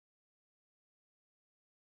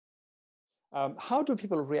How do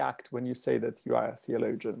people react when you say that you are a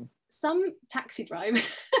theologian? Some taxi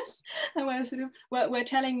drivers were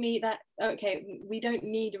telling me that, okay, we don't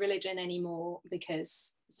need religion anymore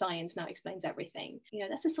because science now explains everything. You know,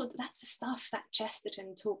 that's the stuff that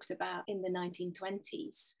Chesterton talked about in the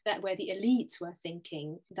 1920s, that where the elites were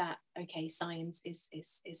thinking that, okay, science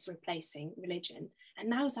is replacing religion. And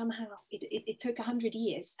now somehow it took 100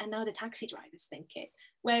 years, and now the taxi drivers think it,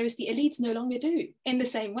 whereas the elites no longer do in the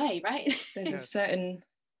same way, right? There's a certain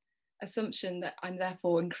assumption that I'm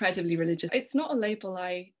therefore incredibly religious. It's not a label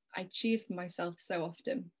I choose for myself so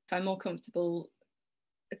often. I'm more comfortable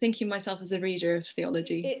thinking myself as a reader of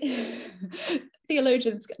theology.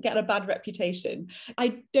 Theologians get a bad reputation.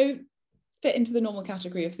 I don't fit into the normal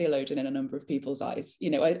category of theologian in a number of people's eyes. You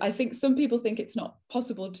know, I think some people think it's not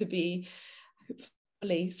possible to be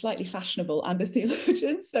slightly fashionable and a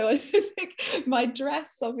theologian. So I think my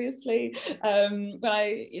dress, obviously, I'm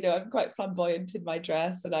quite flamboyant in my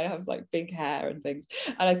dress, and I have like big hair and things,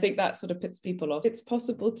 and I think that sort of puts people off. It's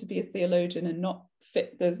possible to be a theologian and not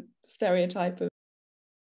fit the stereotype of